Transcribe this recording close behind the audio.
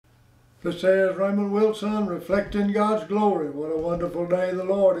It says, Raymond Wilson, reflecting God's glory. What a wonderful day the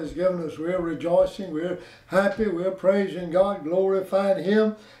Lord has given us. We're rejoicing, we're happy, we're praising God, glorifying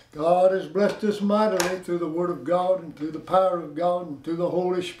Him. God has blessed us mightily through the Word of God and through the power of God and through the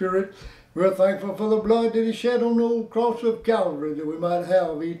Holy Spirit. We're thankful for the blood that He shed on the old cross of Calvary that we might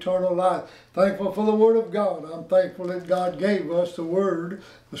have eternal life. Thankful for the Word of God. I'm thankful that God gave us the Word,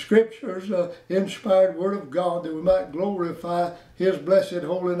 the Scriptures, the inspired Word of God, that we might glorify His blessed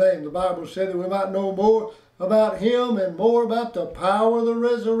holy name. The Bible said that we might know more about Him and more about the power of the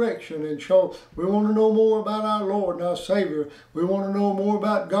resurrection. And so we want to know more about our Lord and our Savior. We want to know more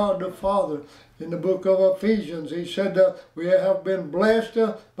about God the Father. In the book of Ephesians, he said we have been blessed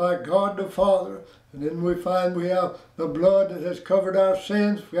by God the Father. And then we find we have the blood that has covered our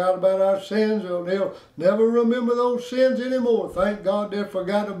sins. Forgot about our sins. They'll never remember those sins anymore. Thank God they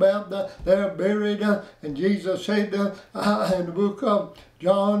forgot about that. They're buried. And Jesus said in the book of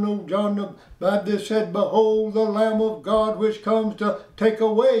John the Baptist said, "Behold the Lamb of God which comes to take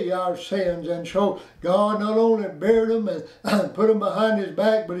away our sins." And so God not only buried them and put them behind His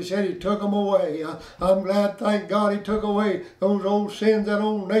back, but He said He took them away. I'm glad, thank God, He took away those old sins, that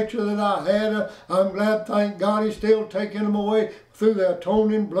old nature that I had. I'm glad, thank God, He's still taking them away through the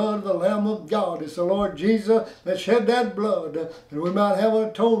atoning blood of the Lamb of God. It's the Lord Jesus that shed that blood that we might have an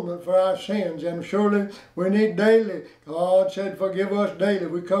atonement for our sins. And surely we need daily. God said, forgive us daily.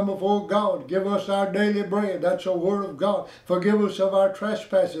 We come before God. Give us our daily bread. That's the Word of God. Forgive us of our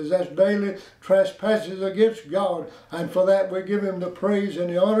trespasses. That's daily trespasses against God. And for that we give Him the praise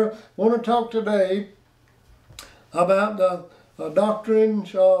and the honor. I want to talk today about the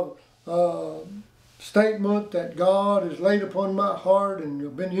doctrines of statement that God has laid upon my heart and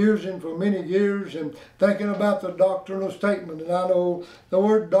I've been using for many years, and thinking about the doctrinal statement. And I know the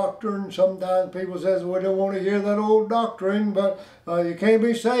word doctrine, sometimes people say, well, they don't want to hear that old doctrine, but you can't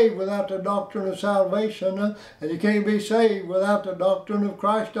be saved without the doctrine of salvation, and you can't be saved without the doctrine of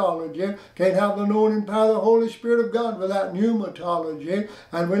Christology. Can't have the anointing power of the Holy Spirit of God without pneumatology,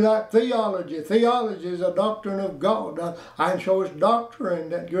 and we like theology. Theology is a doctrine of God, and so it's doctrine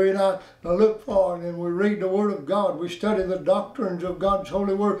that you and I look for. And we read the Word of God. We study the doctrines of God's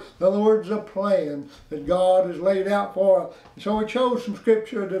holy Word. In other words, a plan that God has laid out for us. So we chose some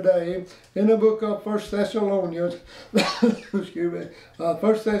scripture today in the book of 1 Thessalonians. Excuse me. 1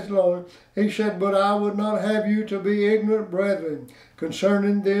 Thessalonians. He said, "But I would not have you to be ignorant, brethren,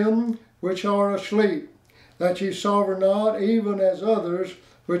 concerning them which are asleep, that ye sorrow not, even as others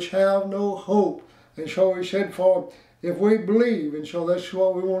which have no hope." And so he said, for if we believe, and so that's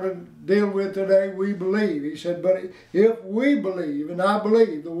what we want to deal with today, we believe. He said, but if we believe, and I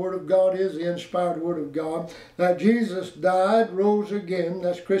believe the Word of God is the inspired Word of God, that Jesus died, rose again,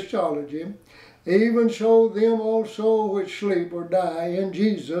 that's Christology, even so them also which sleep or die in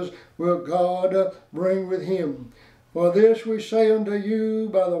Jesus will God bring with Him. For this we say unto you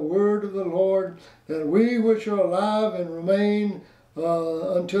by the word of the Lord, that we which are alive and remain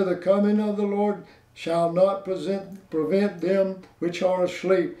until the coming of the Lord shall not prevent them which are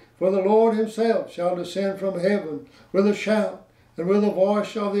asleep. For the Lord Himself shall descend from heaven with a shout, and with the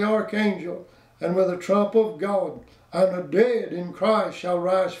voice of the archangel, and with the trump of God. And the dead in Christ shall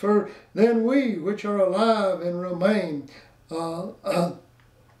rise first. Then we which are alive and remain,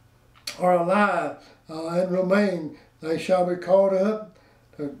 they shall be caught up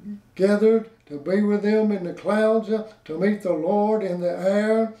together to be with them in the clouds, to meet the Lord in the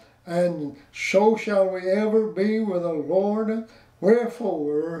air. And so shall we ever be with the Lord.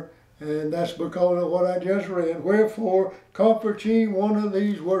 Wherefore, and that's because of what I just read, wherefore comfort ye one of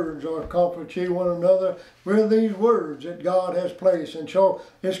these words, or comfort ye one another with these words that God has placed. And so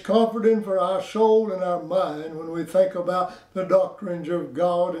it's comforting for our soul and our mind when we think about the doctrines of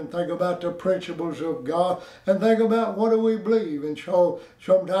God and think about the principles of God and think about what do we believe. And so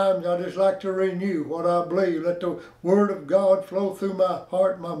sometimes I just like to renew what I believe. Let the Word of God flow through my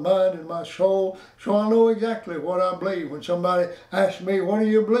heart, my mind, and my soul, so I know exactly what I believe. When somebody asks me, what do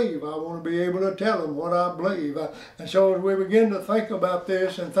you believe? I want to be able to tell them what I believe. And so as we begin to think about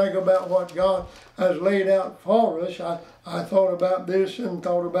this and think about what God has laid out for us, I thought about this and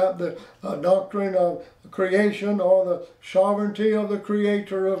thought about the doctrine of creation, or the sovereignty of the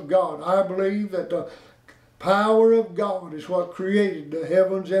Creator of God. I believe that the power of God is what created the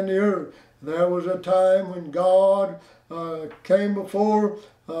heavens and the earth. There was a time when God came before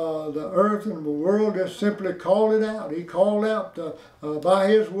the earth and the world, just simply called it out. He called out by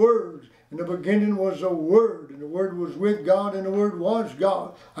His words. In the beginning was the Word, and the Word was with God, and the Word was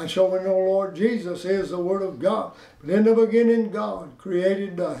God. And so we know Lord Jesus is the Word of God. But in the beginning God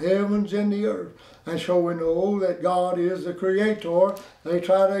created the heavens and the earth. And so we know that God is the Creator, They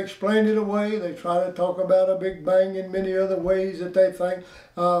try to explain it away. They try to talk about a Big Bang in many other ways that they think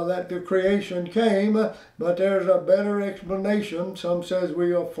that the creation came, but there's a better explanation. Some says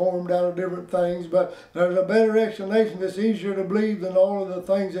we are formed out of different things, but there's a better explanation that's easier to believe than all of the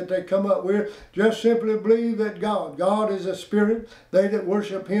things that they come up with. Just simply believe that God is a spirit. They that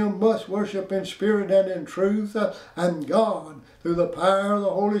worship Him must worship in spirit and in truth, and God, through the power of the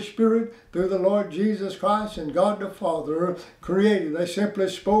Holy Spirit, through the Lord Jesus Christ and God the Father, created. They simply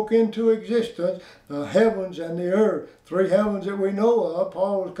spoke into existence the heavens and the earth. 3 heavens that we know of.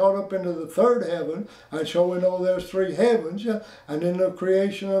 Paul was caught up into the 3rd heaven, and so we know there's 3 heavens, and in the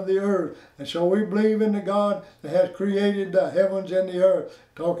creation of the earth. And so we believe in the God that has created the heavens and the earth,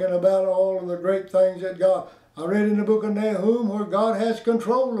 talking about all of the great things that God. I read in the book of Nahum where God has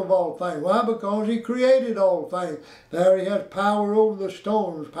control of all things. Why? Because He created all things. There He has power over the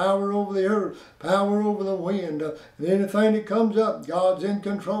storms, power over the earth, power over the wind. And anything that comes up, God's in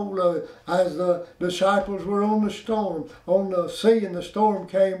control of it. As the disciples were on the storm, on the sea, and the storm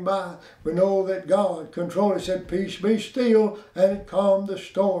came by, we know that God controlled it. He said, "Peace, be still," and it calmed the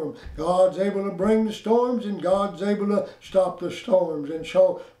storm. God's able to bring the storms, and God's able to stop the storms. And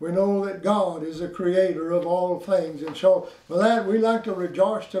so we know that God is the creator of all things. And so for that, we like to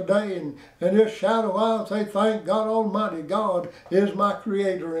rejoice today and just shout a while and say, "Thank God Almighty. God is my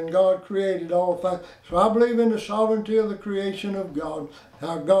creator, and God created all things." So I believe in the sovereignty of the creation of God,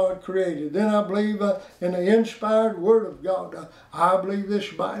 how God created. Then I believe in the inspired Word of God. I believe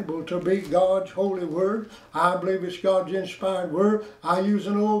this Bible to be God's holy Word. I believe it's God's inspired Word. I use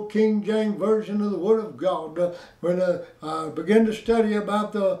an old King James Version of the Word of God. When I began to study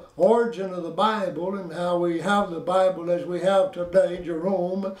about the origin of the Bible and how we have the Bible as we have today,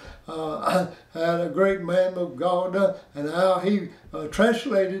 Jerome had a great man of God, and how he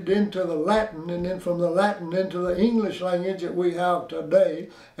translated into the Latin, and then from the Latin into the English language that we have today.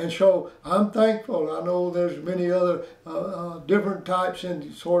 And so I'm thankful. I know there's many other different types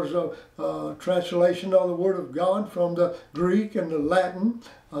and sorts of translation of the Word of God from the Greek and the Latin,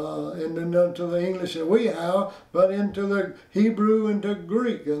 and then into the English that we have, but into the Hebrew and the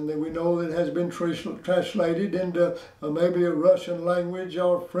Greek. And then we know that it has been translated into maybe a Russian language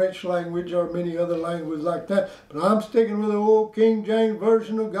or French language or many other languages like that. But I'm sticking with the old King James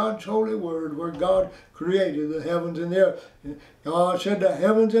Version of God's holy Word, where God created the heavens and the earth. God said the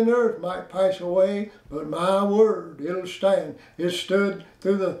heavens and the earth might pass away, but my word, it'll stand. It stood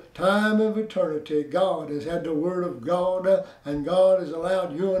through the time of eternity. God has had the Word of God, and God has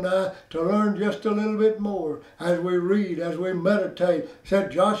allowed you and I to learn just a little bit more as we read, as we meditate.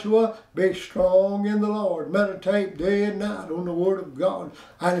 Said Joshua, "Be strong in the Lord." Meditate day and night on the Word of God.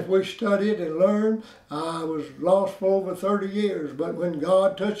 And if we study it and learn, I was lost for over 30 years, but when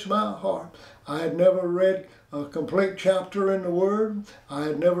God touched my heart, I had never read a complete chapter in the Word. I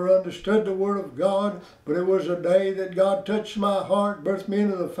had never understood the Word of God, but it was a day that God touched my heart, birthed me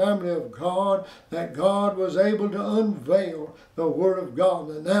into the family of God, that God was able to unveil the Word of God.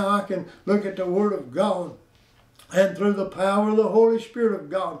 And now I can look at the Word of God, and through the power of the Holy Spirit of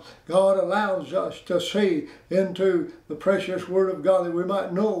God, God allows us to see into the precious Word of God, that we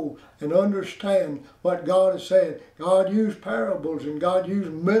might know and understand what God has said. God used parables, and God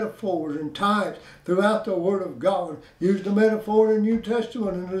used metaphors and types throughout the Word of God. Used the metaphor in the New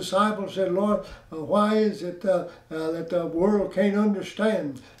Testament, and the disciples said, "Lord, why is it that the world can't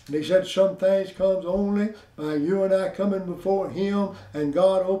understand?" And He said, "Some things comes only by you and I coming before Him and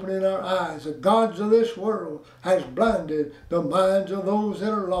God opening our eyes. The gods of this world has blinded the minds of those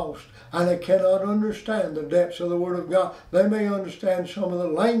that are lost, and they cannot understand the depths of the Word of God." They may understand some of the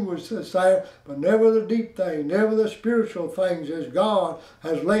language that's there, but never the deep thing, never the spiritual things as God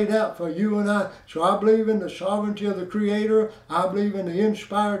has laid out for you and I. So I believe in the sovereignty of the Creator. I believe in the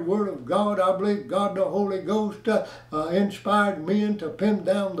inspired Word of God. I believe God the Holy Ghost inspired men to pen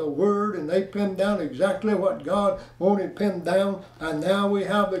down the Word, and they pinned down exactly what God wanted pinned down. And now we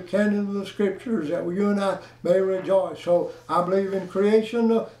have the canon of the Scriptures that you and I may rejoice. So I believe in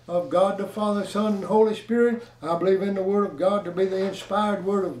creation of God the Father, Son, and Holy Spirit. I believe in the Word of God to be the inspired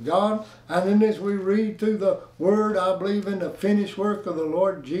Word of God. And then as we read through the Word, I believe in the finished work of the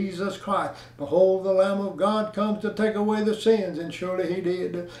Lord Jesus Christ. Behold, the Lamb of God comes to take away the sins, and surely He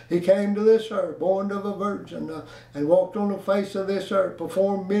did. He came to this earth, born of a virgin, and walked on the face of this earth,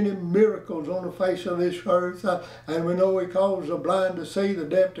 performed many miracles on the face of this earth. And we know He caused the blind to see, the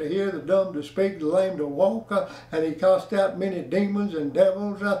deaf to hear, the dumb to speak, the lame to walk, and He cast out many demons and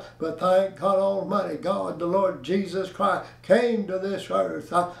devils. But thank God Almighty, God, the Lord Jesus Christ, came to this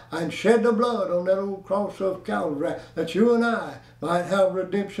earth and shed the blood on that old cross of Calvary, that you and I might have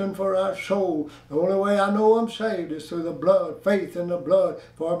redemption for our soul. The only way I know I'm saved is through the blood, faith in the blood.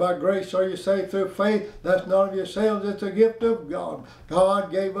 For by grace are you saved through faith. That's not of yourselves, it's a gift of God.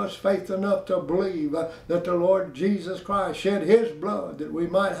 God gave us faith enough to believe that the Lord Jesus Christ shed his blood that we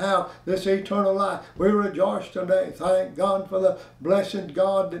might have this eternal life. We rejoice today. Thank God for the blessed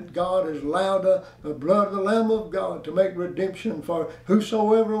God that God has allowed the blood of the Lamb of God to make redemption for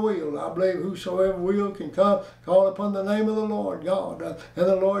whosoever will. I believe whosoever will can come, call upon the name of the Lord God. And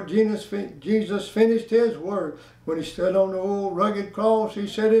the Lord Jesus finished his work. When he stood on the old rugged cross, he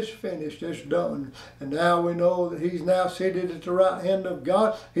said, it's finished, it's done. And now we know that he's now seated at the right hand of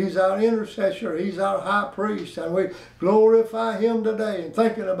God. He's our intercessor, he's our high priest, and we glorify him today. And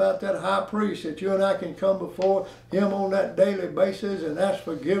thinking about that high priest, that you and I can come before him on that daily basis and ask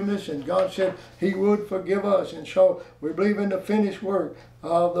forgiveness, and God said he would forgive us. And so we believe in the finished work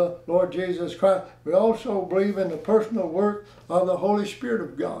of the Lord Jesus Christ. We also believe in the personal work of the Holy Spirit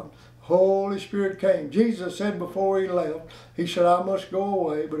of God. Holy Spirit came. Jesus said before he left, he said, I must go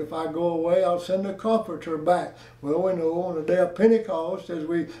away, but if I go away, I'll send the Comforter back. Well, we know on the day of Pentecost, as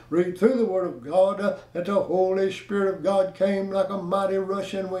we read through the Word of God, that the Holy Spirit of God came like a mighty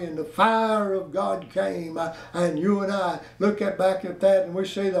rushing wind. The fire of God came, and you and I look back at that, and we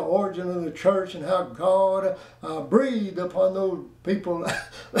see the origin of the church and how God breathed upon those people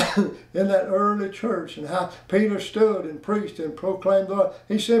in that early church, and how Peter stood and preached and proclaimed the Lord.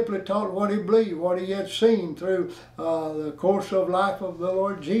 He simply taught what he believed, what he had seen through the course of life of the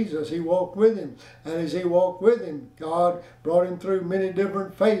Lord Jesus. He walked with him, and as he walked with him, God brought him through many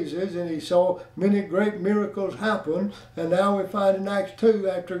different phases, and he saw many great miracles happen. And now we find in Acts 2,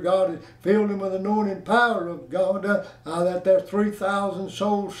 after God had filled him with the anointing power of God, that there are 3,000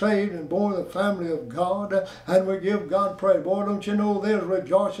 souls saved and born of the family of God, and we give God praise. Boy, don't you know there's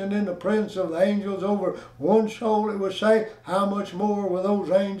rejoicing in the presence of the angels over one soul, it would say. How much more will those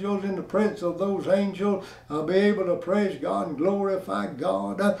angels in the presence of those angels be able to praise God and glorify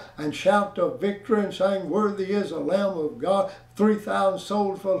God and shout to victory and saying, worthy is the Lamb of God. 3,000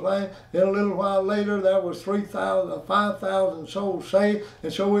 souls for the Lamb. Then a little while later, there was 5,000 souls saved.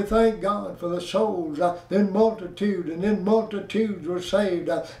 And so we thank God for the souls. Then multitude, and then multitudes were saved.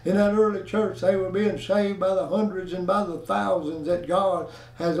 In that early church, they were being saved by the hundreds and by the thousands, that God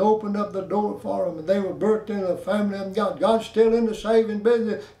has opened up the door for them, and they were birthed into the family of God. God's still in the saving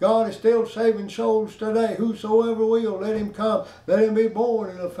business. God is still saving souls today. Whosoever will, let him come. Let him be born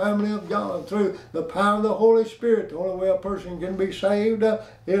in the family of God through the power of the Holy Spirit. The only way a person can be saved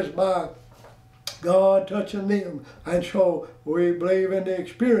is by God touching them. And so we believe in the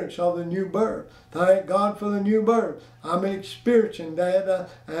experience of the new birth. Thank God for the new birth. I'm experiencing that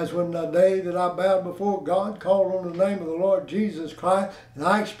as when the day that I bowed before God, called on the name of the Lord Jesus Christ, and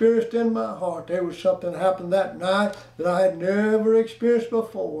I experienced in my heart there was something happened that night that I had never experienced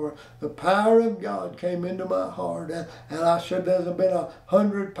before. The power of God came into my heart, and I said there's been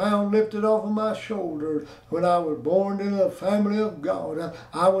 100 pounds lifted off of my shoulders when I was born into the family of God.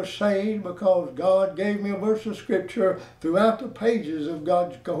 I was saved because God gave me a verse of Scripture throughout the pages of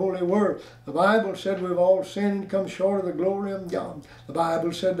God's holy word. The Bible said we've all sinned and come short of the glory of God. The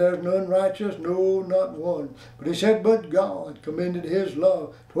Bible said there's none righteous, no, not one. But he said, but God commended his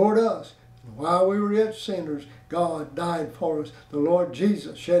love toward us. And while we were yet sinners, God died for us. The Lord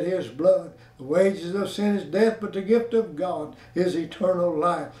Jesus shed his blood. The wages of sin is death, but the gift of God is eternal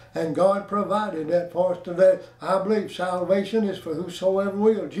life. And God provided that for us today. I believe salvation is for whosoever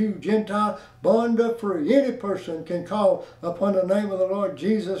will, Jew, Gentile, bond or free. Any person can call upon the name of the Lord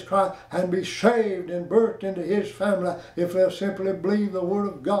Jesus Christ and be saved and birthed into his family if they'll simply believe the word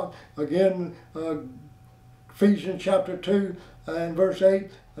of God. Again, Ephesians chapter 2 and verse 8,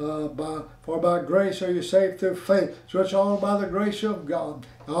 for by grace are you saved through faith. So it's all by the grace of God.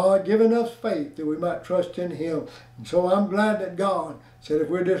 God giving us faith that we might trust in him. And so I'm glad that God said if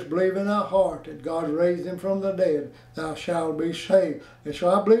we just believe in our heart that God raised him from the dead, thou shalt be saved. And so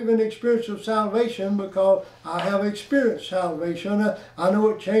I believe in the experience of salvation because I have experienced salvation. I know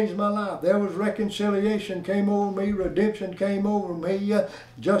it changed my life. There was reconciliation came over me, redemption came over me,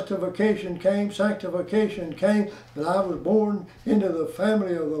 justification came, sanctification came, that I was born into the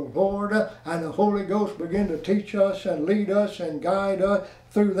family of the Lord, and the Holy Ghost began to teach us and lead us and guide us.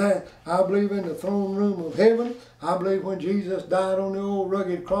 through that. I believe in the throne room of heaven. I believe when Jesus died on the old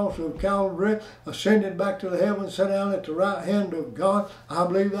rugged cross of Calvary, ascended back to the heavens, sat down at the right hand of God, I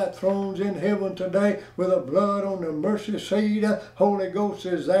believe that throne's in heaven today with the blood on the mercy seat. Holy Ghost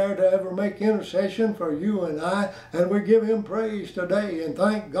is there to ever make intercession for you and I, and we give him praise today and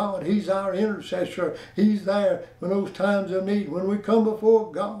thank God he's our intercessor. He's there in those times of need when we come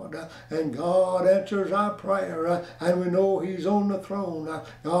before God, and God answers our prayer, and we know he's on the throne.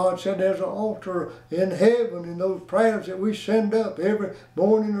 God said there's an altar in heaven in those prayers that we send up every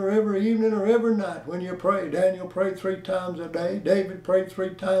morning or every evening or every night when you pray. Daniel prayed 3 times a day. David prayed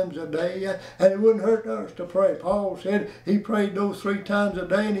 3 times a day, and it wouldn't hurt us to pray. Paul said he prayed those 3 times a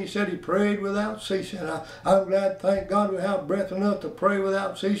day, and he said he prayed without ceasing. I'm glad, thank God, we have breath enough to pray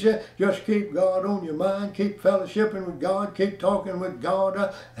without ceasing. Just keep God on your mind. Keep fellowshipping with God. Keep talking with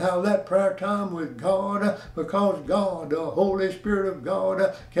God. Have that prayer time with God, because God, the Holy Spirit of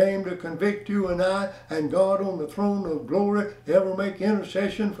God, came to convict you and I, and God on the throne of glory ever make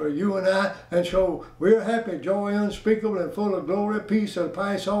intercession for you and I. And so we're happy, joy unspeakable and full of glory, peace that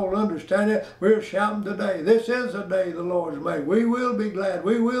pass all understanding. We're shouting today, this is the day the Lord's made. We will be glad,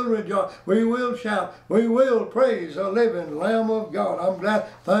 we will rejoice, we will shout, we will praise the living Lamb of God. I'm glad,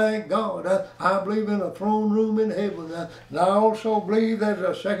 thank God. I believe in a throne room in heaven, and I also believe there's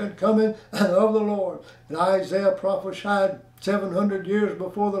a second coming of the Lord. And Isaiah prophesied 700 years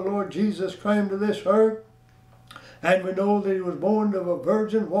before the Lord Jesus came to this earth. And we know that he was born of a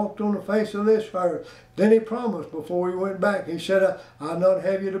virgin, walked on the face of this earth. Then he promised before he went back, he said, I'll not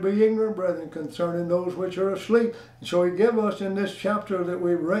have you to be ignorant, brethren, concerning those which are asleep. And so he gave us in this chapter that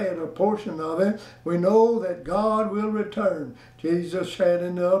we read, a portion of it, we know that God will return. Jesus said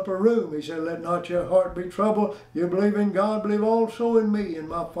in the upper room, he said, let not your heart be troubled. You believe in God, believe also in me. In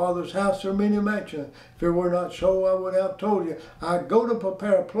my Father's house are many mansions. If it were not so, I would have told you. I go to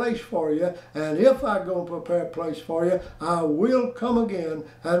prepare a place for you, and if I go and prepare a place for you, I will come again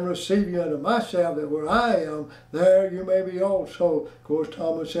and receive you unto myself, that where I am, there you may be also. Of course,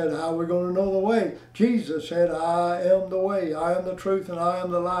 Thomas said, how are we going to know the way? Jesus said, I am the way, I am the truth, and I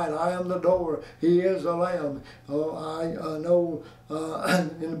am the light, I am the door. He is the Lamb. Oh, I know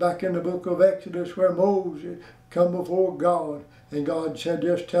back in the book of Exodus where Moses come before God, and God said,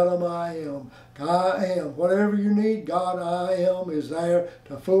 just tell him I am. I am. Whatever you need, God, I am is there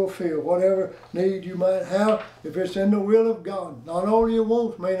to fulfill. Whatever need you might have, if it's in the will of God. Not all your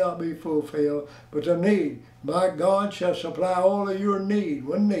wants may not be fulfilled, but the need. My God shall supply all of your need,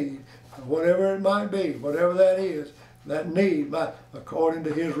 one need, whatever it might be, whatever that is. That need, according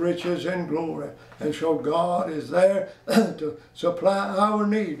to his riches and glory. And so God is there to supply our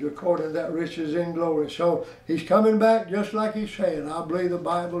needs according to that riches and glory. So he's coming back just like he said. I believe the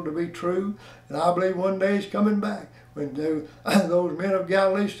Bible to be true, and I believe one day he's coming back. When those men of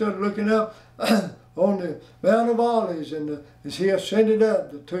Galilee stood looking up on the Mount of Olives, and as he ascended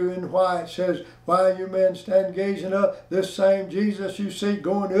up, the 2 in white says, why you men stand gazing up, this same Jesus you see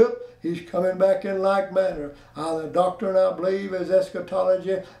going up, he's coming back in like manner. The doctrine I believe is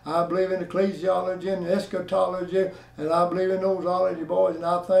eschatology. I believe in ecclesiology and eschatology, and I believe in those ology boys, and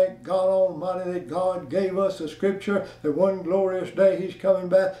I thank God Almighty that God gave us the scripture that one glorious day he's coming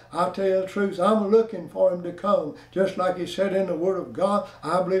back. I tell you the truth, I'm looking for him to come, just like he said in the Word of God.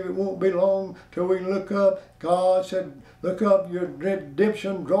 I believe it won't be long till we can look up. God said, look up, your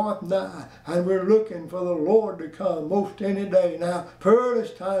redemption draweth nigh. And we're looking for the Lord to come most any day now.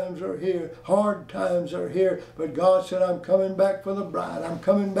 Perilous times are here. Hard times are here. But God said, I'm coming back for the bride. I'm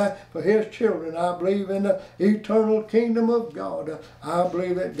coming back for his children. I believe in the eternal kingdom of God. I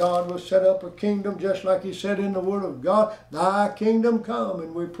believe that God will set up a kingdom just like he said in the Word of God. Thy kingdom come.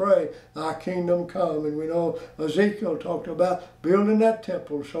 And we pray, thy kingdom come. And we know Ezekiel talked about building that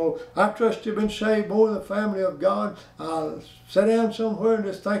temple. So I trust you've been saved more than the family of God. Sit down somewhere and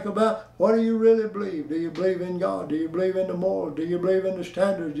just think about, what do you really believe? Do you believe in God? Do you believe in the morals? Do you believe in the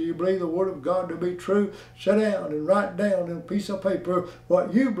standards? Do you believe the Word of God to be true? Sit down and write down in a piece of paper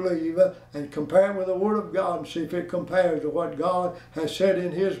what you believe and compare it with the Word of God and see if it compares to what God has said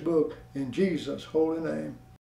in his book, in Jesus' holy name.